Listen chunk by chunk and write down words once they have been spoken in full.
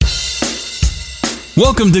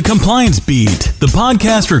Welcome to Compliance Beat, the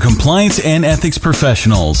podcast for compliance and ethics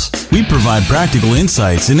professionals. We provide practical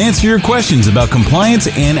insights and answer your questions about compliance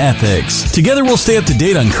and ethics. Together we'll stay up to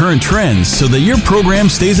date on current trends so that your program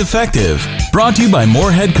stays effective. Brought to you by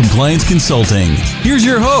Moorhead Compliance Consulting. Here's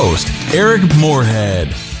your host, Eric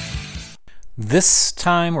Moorhead. This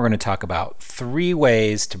time we're going to talk about 3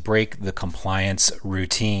 ways to break the compliance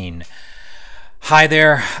routine. Hi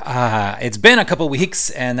there. It's been a couple weeks,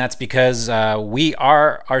 and that's because we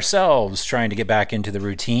are ourselves trying to get back into the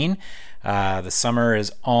routine. The summer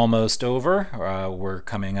is almost over. We're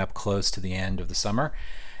coming up close to the end of the summer,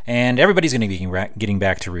 and everybody's going to be getting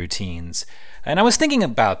back to routines. And I was thinking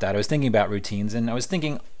about that. I was thinking about routines, and I was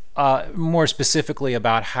thinking more specifically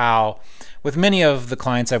about how, with many of the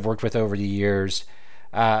clients I've worked with over the years,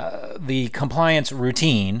 the compliance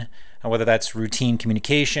routine, whether that's routine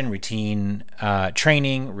communication, routine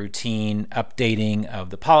training, routine updating of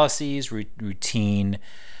the policies, routine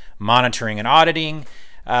monitoring and auditing,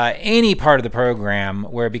 any part of the program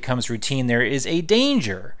where it becomes routine, there is a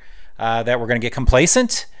danger that we're going to get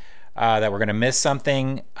complacent, that we're going to miss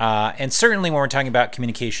something. And certainly when we're talking about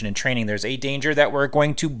communication and training, there's a danger that we're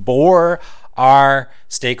going to bore our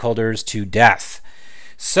stakeholders to death.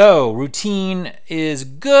 So routine is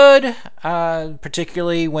good,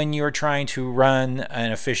 particularly when you're trying to run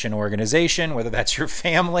an efficient organization, whether that's your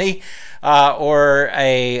family or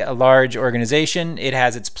a large organization. It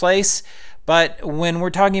has its place. But when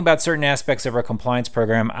we're talking about certain aspects of our compliance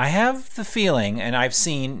program, I have the feeling, and I've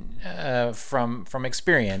seen from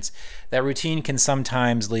experience, that routine can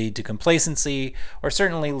sometimes lead to complacency or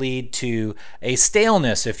certainly lead to a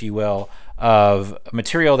staleness, if you will, of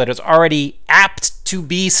material that is already apt to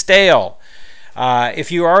be stale.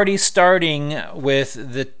 If you're already starting with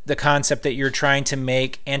the concept that you're trying to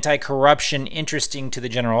make anti-corruption interesting to the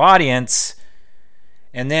general audience,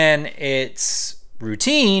 and then it's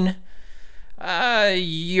routine,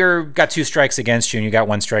 you've got 2 strikes against you and you got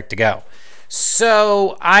 1 strike to go.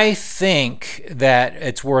 So I think that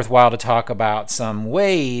it's worthwhile to talk about some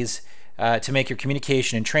ways to make your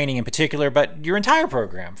communication and training in particular, but your entire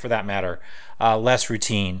program for that matter, less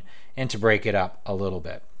routine, and to break it up a little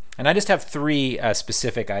bit. And I just have 3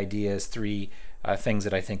 specific ideas, 3 things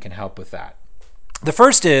that I think can help with that. The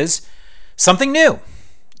first is something new.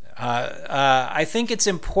 I think it's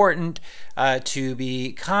important to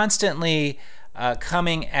be constantly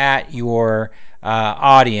coming at your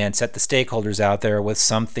audience, at the stakeholders out there, with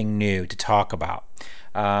something new to talk about.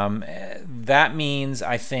 That means,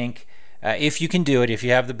 I think, if you can do it, if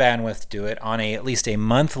you have the bandwidth to do it on at least a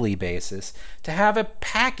monthly basis, to have a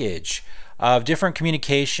package of different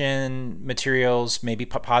communication materials, maybe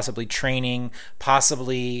possibly training,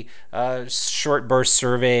 possibly short burst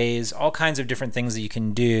surveys, all kinds of different things that you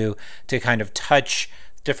can do to kind of touch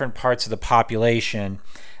different parts of the population.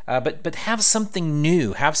 But have something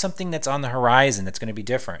new, have something that's on the horizon that's going to be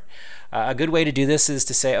different. A good way to do this is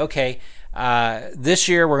to say, okay, this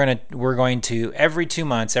year we're going to every 2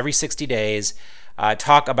 months, every 60 days,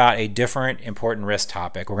 talk about a different important risk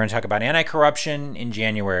topic. We're going to talk about anti-corruption in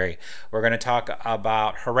January. We're going to talk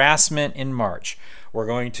about harassment in March. We're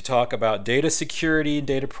going to talk about data security and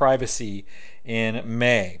data privacy in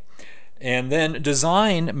May. And then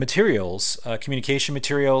design materials, communication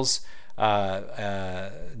materials,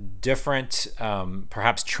 different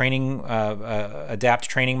perhaps training, adapt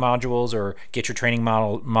training modules, or get your training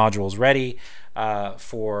modules ready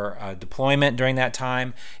for deployment during that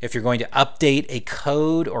time. If you're going to update a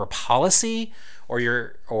code or policy,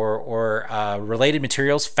 or related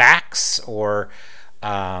materials, facts, or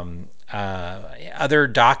other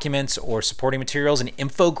documents or supporting materials, an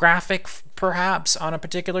infographic perhaps on a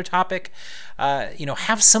particular topic,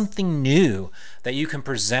 have something new that you can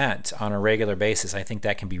present on a regular basis. I think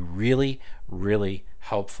that can be really, really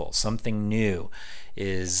helpful. Something new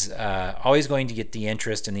is always going to get the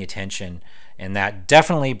interest and the attention, and that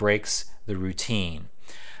definitely breaks the routine.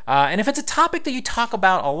 And if it's a topic that you talk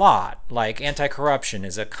about a lot, like anti-corruption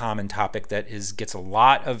is a common topic that gets a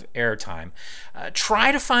lot of airtime,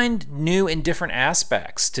 try to find new and different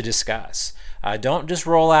aspects to discuss. Don't just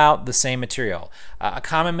roll out the same material. A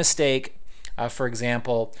common mistake, for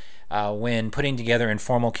example, when putting together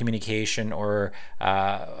informal communication or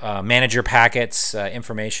manager packets,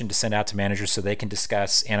 information to send out to managers so they can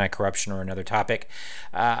discuss anti-corruption or another topic.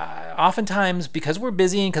 Oftentimes, because we're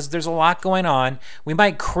busy and because there's a lot going on, we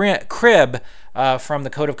might crib from the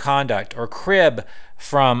Code of Conduct or crib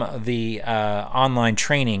from the online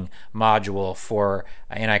training module for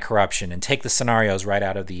anti-corruption and take the scenarios right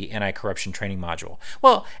out of the anti-corruption training module.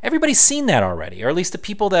 Well, everybody's seen that already, or at least the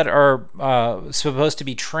people that are supposed to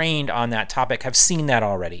be trained on that topic have seen that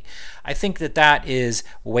already. I think that is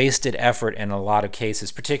wasted effort in a lot of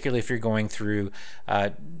cases, particularly if you're going through,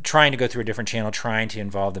 trying to go through a different channel, trying to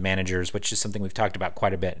involve the managers, which is something we've talked about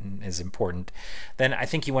quite a bit and is important. Then I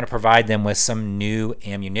think you want to provide them with some new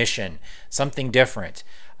ammunition, something different.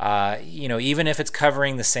 Even if it's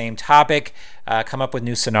covering the same topic, come up with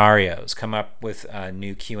new scenarios, come up with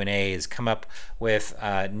new Q&As, come up with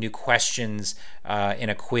new questions in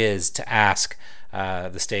a quiz to ask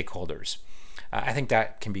the stakeholders. I think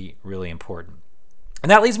that can be really important. And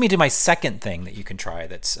that leads me to my second thing that you can try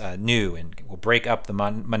that's new and will break up the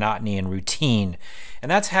monotony and routine, and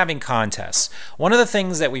that's having contests. One of the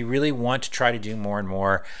things that we really want to try to do more and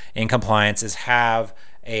more in compliance is have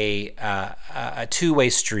a two-way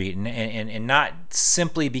street and not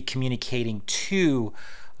simply be communicating to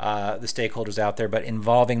the stakeholders out there, but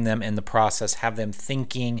involving them in the process, have them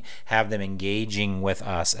thinking, have them engaging with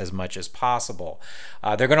us as much as possible.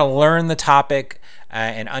 They're going to learn the topic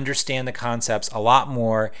and understand the concepts a lot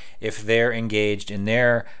more if they're engaged in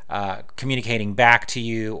their communicating back to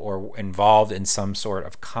you or involved in some sort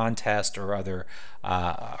of contest or other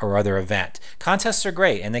event. Contests are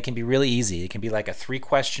great and they can be really easy. It can be like a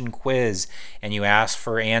 3-question quiz and you ask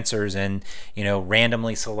for answers and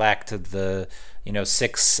randomly select the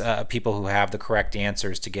 6 people who have the correct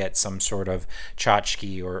answers to get some sort of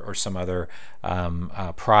tchotchke or some other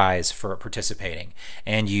prize for participating.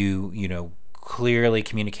 And you clearly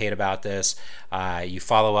communicate about this. You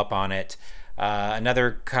follow up on it.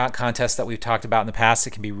 Another contest that we've talked about in the past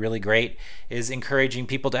that can be really great is encouraging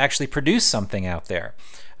people to actually produce something out there.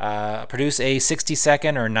 Produce a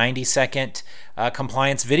 60-second or 90-second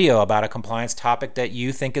compliance video about a compliance topic that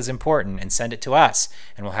you think is important and send it to us.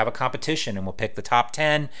 And we'll have a competition and we'll pick the top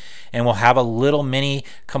 10 and we'll have a little mini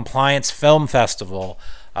compliance film festival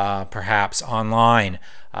perhaps online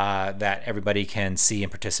that everybody can see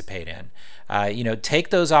and participate in. Take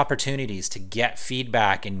those opportunities to get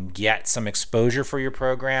feedback and get some exposure for your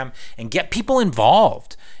program and get people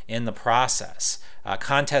involved in the process.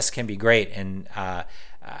 Contests can be great, and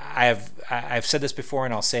I've said this before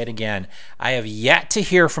and I'll say it again. I have yet to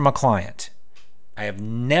hear from a client. I have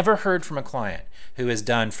never heard from a client who has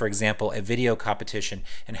done, for example, a video competition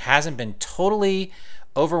and hasn't been totally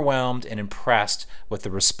overwhelmed and impressed with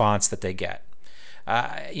the response that they get.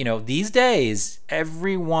 These days,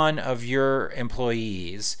 every one of your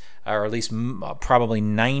employees, or at least probably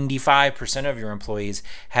 95% of your employees,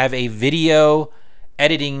 have a video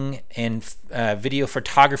editing and video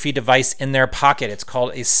photography device in their pocket. It's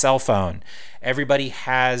called a cell phone. Everybody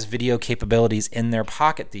has video capabilities in their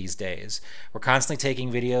pocket these days. We're constantly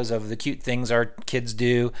taking videos of the cute things our kids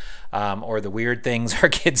do, or the weird things our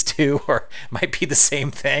kids do, or might be the same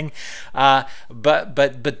thing.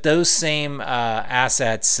 But those same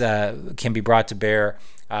assets can be brought to bear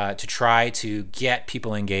to try to get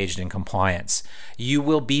people engaged in compliance. You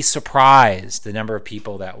will be surprised the number of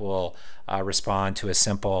people that will respond to a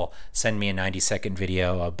simple send me a 90-second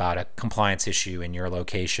video about a compliance issue in your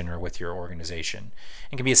location or with your organization.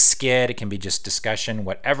 It can be a skit, it can be just discussion,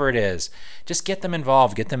 whatever it is. Just get them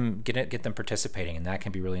involved, get them participating, and that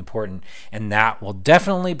can be really important. And that will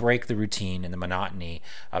definitely break the routine and the monotony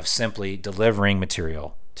of simply delivering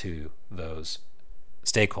material to those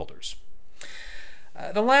stakeholders.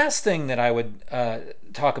 The last thing that I would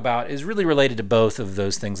talk about is really related to both of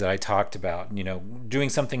those things that I talked about. Doing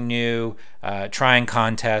something new, trying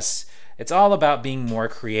contests. It's all about being more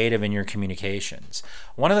creative in your communications.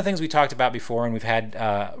 One of the things we talked about before, and we've had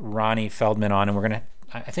Ronnie Feldman on, and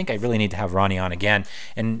I think I really need to have Ronnie on again.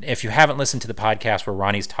 And if you haven't listened to the podcast where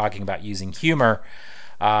Ronnie's talking about using humor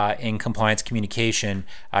in compliance communication,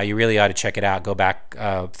 you really ought to check it out. Go back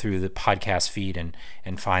through the podcast feed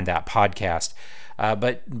and find that podcast.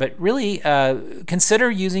 But really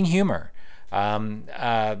consider using humor.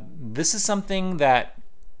 This is something that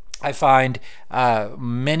I find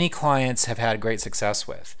many clients have had great success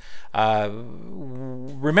with.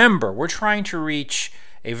 Remember, we're trying to reach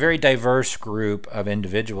a very diverse group of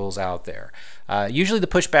individuals out there. Usually the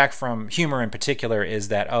pushback from humor in particular is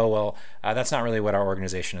that, that's not really what our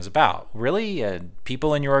organization is about. Really?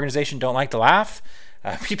 People in your organization don't like to laugh?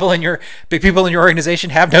 People in your organization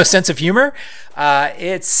have no sense of humor.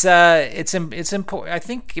 It's important. I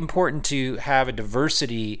think important to have a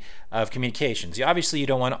diversity of communications. Obviously, you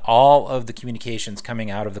don't want all of the communications coming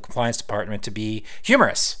out of the compliance department to be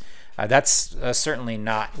humorous. That's certainly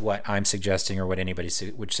not what I'm suggesting or what anybody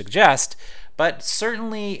would suggest, but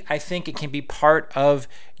certainly I think it can be part of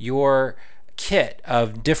your kit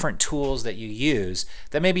of different tools that you use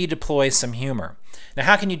that maybe you deploy some humor. Now,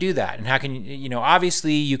 how can you do that? And how can you,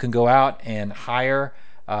 obviously you can go out and hire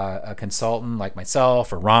a consultant like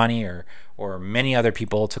myself or Ronnie or many other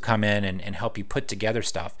people to come in and help you put together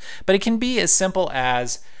stuff. But it can be as simple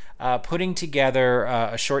as putting together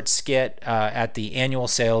a short skit at the annual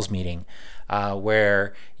sales meeting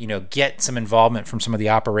where, get some involvement from some of the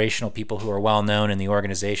operational people who are well known in the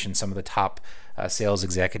organization, some of the top sales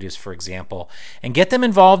executives, for example, and get them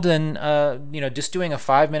involved in, just doing a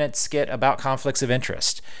 5-minute skit about conflicts of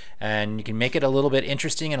interest. And you can make it a little bit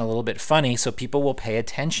interesting and a little bit funny so people will pay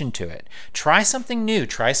attention to it. Try something new.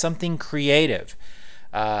 Try something creative.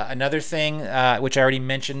 Another thing, which I already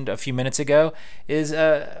mentioned a few minutes ago, is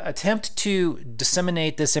attempt to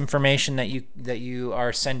disseminate this information that you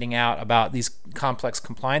are sending out about these complex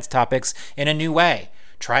compliance topics in a new way.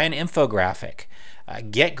 Try an infographic.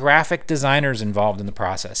 Get graphic designers involved in the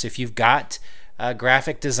process. If you've got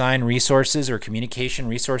graphic design resources or communication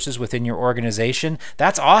resources within your organization,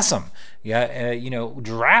 that's awesome.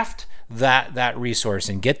 Draft that resource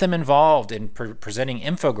and get them involved in presenting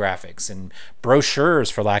infographics and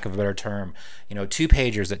brochures, for lack of a better term,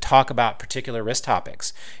 2-pagers that talk about particular risk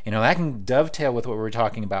topics. That can dovetail with what we were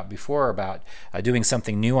talking about before about doing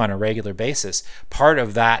something new on a regular basis. Part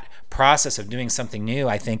of that process of doing something new,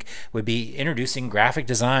 I think, would be introducing graphic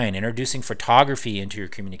design, introducing photography into your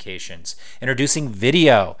communications, introducing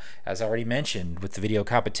video, as I already mentioned with the video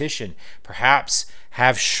competition. Perhaps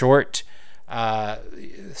have short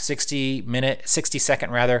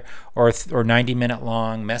 60-second or 90-minute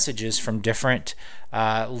long messages from different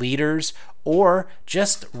leaders or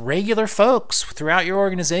just regular folks throughout your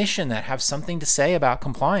organization that have something to say about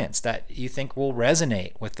compliance that you think will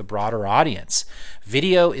resonate with the broader audience.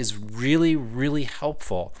 Video is really, really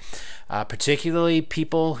helpful. Particularly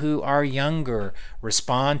people who are younger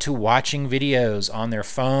respond to watching videos on their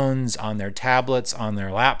phones, on their tablets, on their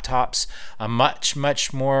laptops, much,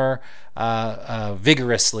 much more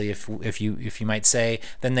vigorously, if you might say,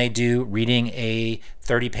 than they do reading a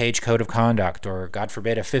 30-page code of conduct or, God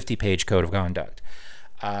forbid, a 50-page code of conduct.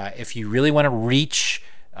 If you really want to reach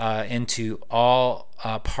into all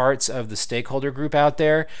parts of the stakeholder group out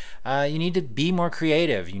there, you need to be more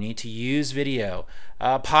creative. You need to use video.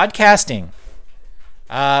 Podcasting.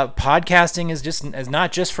 Podcasting is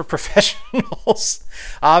not just for professionals,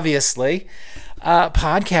 obviously.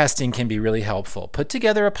 Podcasting can be really helpful. Put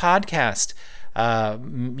together a podcast.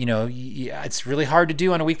 It's really hard to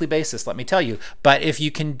do on a weekly basis, let me tell you. But if you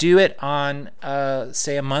can do it on,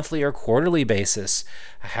 say, a monthly or quarterly basis,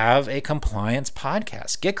 have a compliance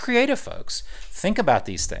podcast. Get creative, folks. Think about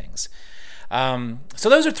these things. So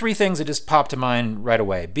those are 3 things that just popped to mind right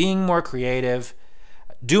away. Being more creative,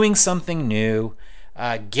 doing something new,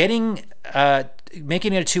 making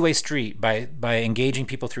it a two-way street by engaging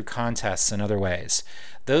people through contests and other ways.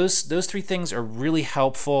 Those 3 things are really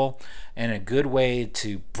helpful and a good way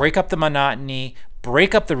to break up the monotony,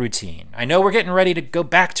 break up the routine. I know we're getting ready to go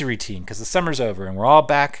back to routine because the summer's over and we're all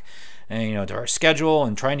back to our schedule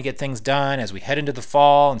and trying to get things done as we head into the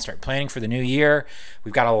fall and start planning for the new year.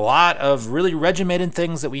 We've got a lot of really regimented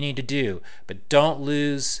things that we need to do, but don't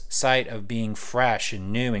lose sight of being fresh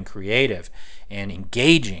and new and creative and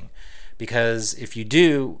engaging, because if you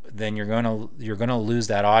do, then you're going to lose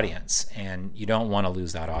that audience, and you don't want to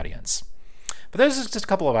lose that audience. But there's just a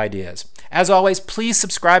couple of ideas. As always, please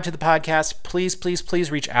subscribe to the podcast. Please, please, please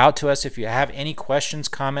reach out to us if you have any questions,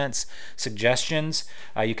 comments, suggestions.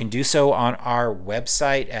 You can do so on our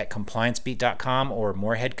website at compliancebeat.com or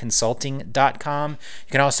moreheadconsulting.com.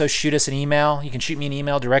 You can also shoot us an email. You can shoot me an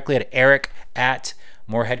email directly at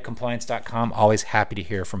eric@moreheadcompliance.com. Always happy to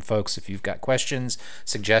hear from folks. If you've got questions,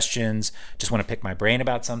 suggestions, just want to pick my brain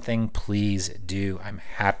about something, please do. I'm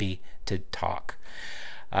happy to talk.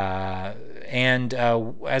 As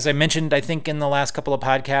I mentioned, I think in the last couple of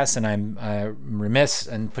podcasts, and I'm remiss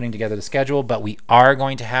in putting together the schedule, but we are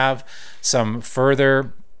going to have some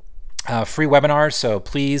further free webinars, so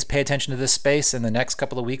please pay attention to this space in the next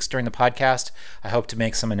couple of weeks during the podcast. I hope to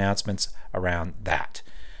make some announcements around that.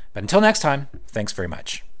 But until next time, thanks very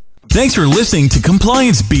much. Thanks for listening to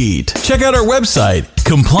Compliance Beat. Check out our website,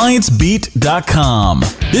 compliancebeat.com.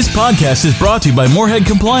 This podcast is brought to you by Morehead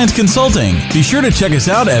Compliance Consulting. Be sure to check us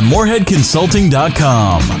out at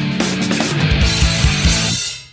moreheadconsulting.com.